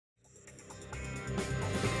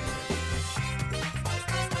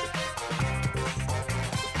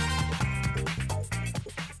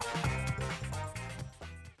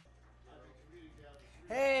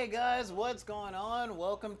guys, what's going on?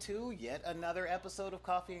 Welcome to yet another episode of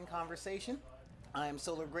Coffee and Conversation. I am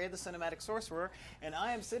Solar Gray, the Cinematic Sorcerer, and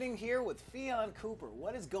I am sitting here with Feon Cooper.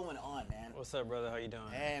 What is going on, man? What's up, brother? How you doing?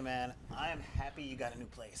 Hey, man. I am happy you got a new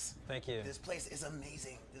place. Thank you. This place is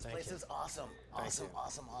amazing. This Thank place you. is awesome. Thank Awesome, you.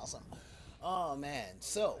 awesome, awesome. Oh, man.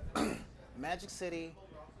 So, Magic City,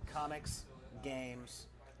 comics, games,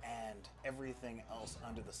 and everything else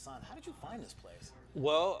under the sun. How did you find this place?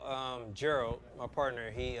 Well, Gerald, my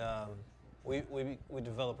partner, we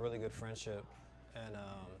developed a really good friendship, and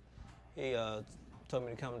he told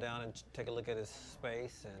me to come down and take a look at his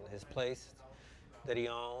space and his place that he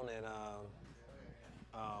owned, and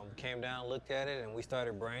came down, looked at it, and we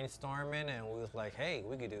started brainstorming, and we was like, hey,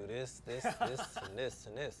 we could do this, this, this, and this,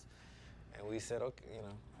 and this, and we said, okay, and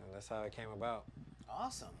that's how it came about.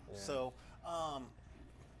 Awesome. Yeah. So,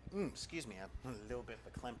 excuse me, I'm a little bit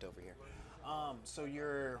verklempt over here. So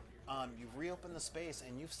you've reopened the space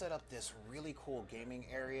and you've set up this really cool gaming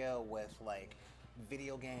area with like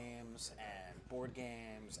video games and board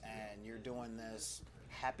games, and you're doing this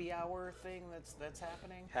happy hour thing that's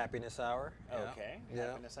happening. Happiness Hour. Okay. Yeah.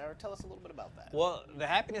 Happiness hour. Tell us a little bit about that. Well, the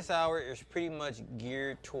Happiness Hour is pretty much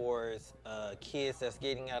geared towards kids that's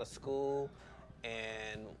getting out of school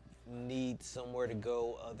and need somewhere to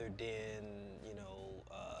go other than,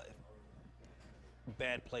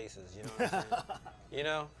 bad places, you know what I'm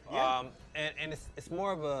saying? Yeah. And it's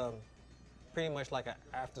more of a pretty much like an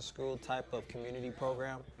after-school type of community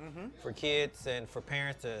program for kids and for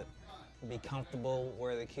parents to be comfortable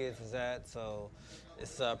where the kids is at. So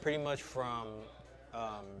it's pretty much from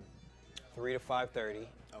 3 to 5:30.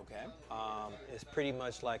 Okay. It's pretty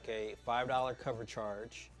much like a $5 cover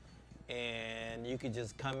charge, and you could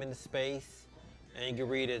just come into space and you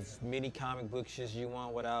can read as many comic books as you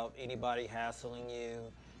want without anybody hassling you.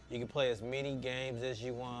 You can play as many games as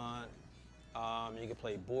you want. You can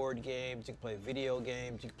play board games, you can play video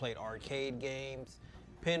games, you can play arcade games,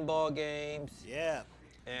 pinball games. Yeah.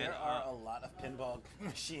 And, there are a lot of pinball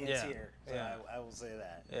machines yeah, here. So yeah. I will say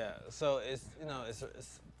that. Yeah, so it's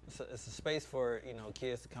it's a space for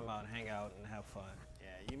kids to come out and hang out and have fun.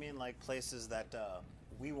 Yeah, you mean like places that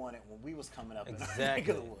we wanted when we was coming up in the neck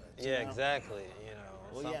Exactly. of the woods. you Yeah, know? exactly.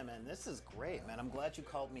 Well, yeah, man, this is great, man. I'm glad you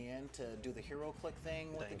called me in to do the Hero Click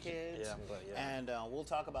thing with Thank the you. kids. Yeah, I'm glad, yeah. And we'll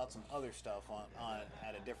talk about some other stuff on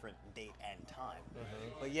at a different date and time.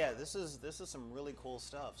 But yeah, this is some really cool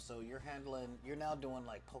stuff. So you're now doing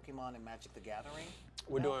like Pokemon and Magic the Gathering.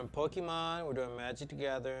 We're now? doing Pokemon, we're doing Magic the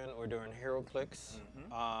Gathering, we're doing Hero Clicks,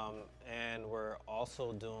 and we're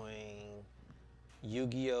also doing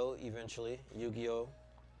Yu-Gi-Oh! Eventually, Yu-Gi-Oh!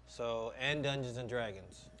 So, and Dungeons and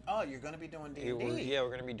Dragons. Oh, you're going to be doing D&D. Yeah, we're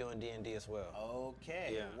going to be doing D&D as well.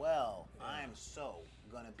 Okay. Yeah. Well, I'm so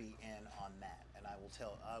going to be in on that, and I will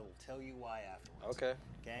tell you why afterwards. Okay.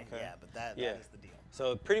 Okay. Okay. Yeah, but that Yeah. is the deal.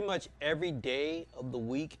 So pretty much every day of the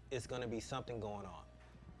week is going to be something going on.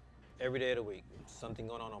 Every day of the week. Something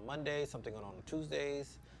going on Mondays, something going on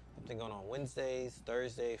Tuesdays, something going on Wednesdays,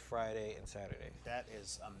 Thursday, Friday, and Saturday. That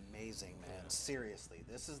is amazing, man. Seriously,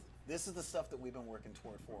 this is the stuff that we've been working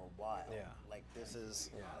toward for a while. Yeah. Like this is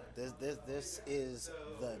Yeah. this is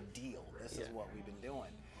the deal. This is Yeah. what we've been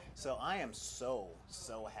doing. So I am so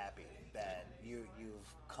happy that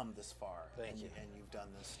you've come this far. Thank you. And you've done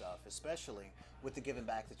this stuff, especially with the giving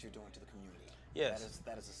back that you're doing to the community. Yes.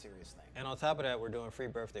 That is a serious thing. And on top of that, we're doing free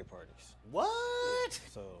birthday parties. What?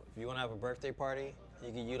 So if you want to have a birthday party,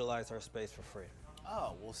 you can utilize our space for free.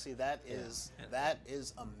 Oh, well, see, that is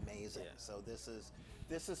amazing. Yeah. So this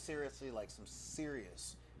is seriously like some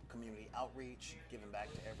serious community outreach, giving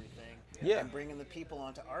back to everything, Yeah. and bringing the people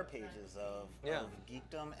onto our pages of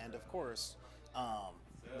geekdom and, of course,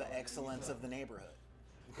 the excellence of the neighborhood.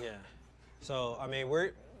 Yeah. So, I mean,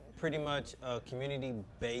 we're pretty much a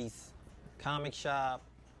community-based comic shop,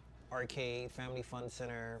 arcade, family fun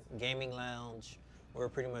center, gaming lounge. We're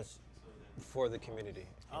pretty much for the community.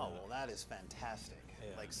 Oh, well, that is fantastic.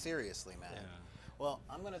 Yeah. Like, seriously, man. Yeah. Well,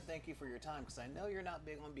 I'm going to thank you for your time because I know you're not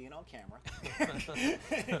big on being on camera.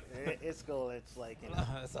 It's cool. It's like,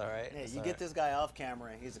 That's all right. Yeah, That's you all get right. this guy off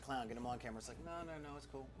camera, he's a clown, get him on camera. It's like, no, it's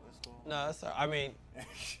cool. It's cool. No, that's all right. I mean,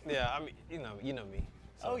 yeah, I mean, you know me.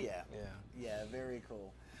 So, Oh, yeah. Yeah. Yeah, very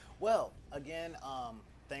cool. Well, again,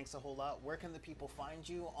 thanks a whole lot. Where can the people find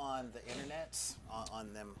you on the internets,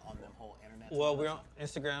 on them whole internets? Well, we're on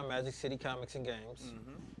Instagram, Magic City Comics and Games.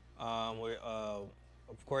 We're,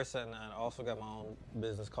 of course, and I also got my own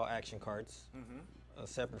business called Action Cards,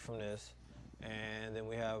 separate from this. And then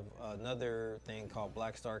we have another thing called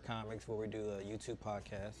Black Star Comics, where we do a YouTube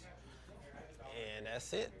podcast. And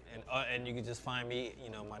that's it. And you can just find me,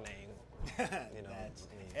 my name. That's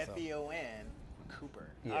me, so. Feon Cooper.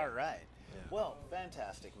 Yeah. All right. Yeah. Well,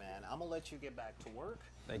 fantastic, man. I'm going to let you get back to work.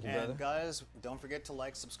 Thank you, and brother. guys, don't forget to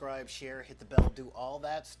like, subscribe, share, hit the bell, do all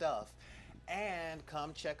that stuff. And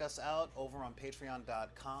come check us out over on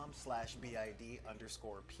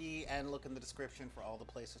patreon.com/BID_P and look in the description for all the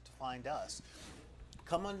places to find us.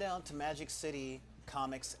 Come on down to Magic City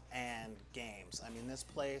Comics and Games. I mean, this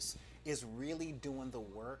place is really doing the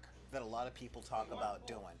work that a lot of people talk about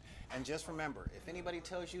doing. And just remember, if anybody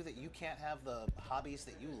tells you that you can't have the hobbies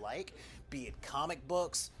that you like, be it comic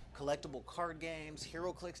books, collectible card games,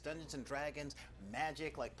 HeroClix, Dungeons and Dragons,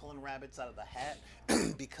 magic, like pulling rabbits out of the hat,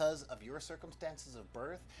 because of your circumstances of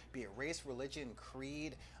birth, be it race, religion,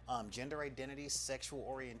 creed, gender identity, sexual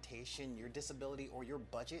orientation, your disability, or your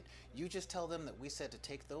budget, you just tell them that we said to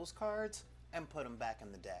take those cards and put them back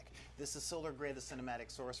in the deck. This is Solar Gray, the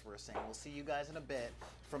Cinematic Sorcerer, saying we'll see you guys in a bit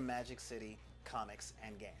from Magic City Comics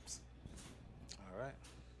and Games. All right.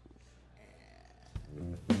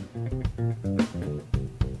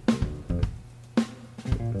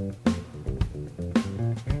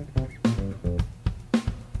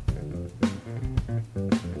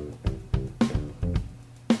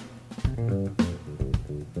 And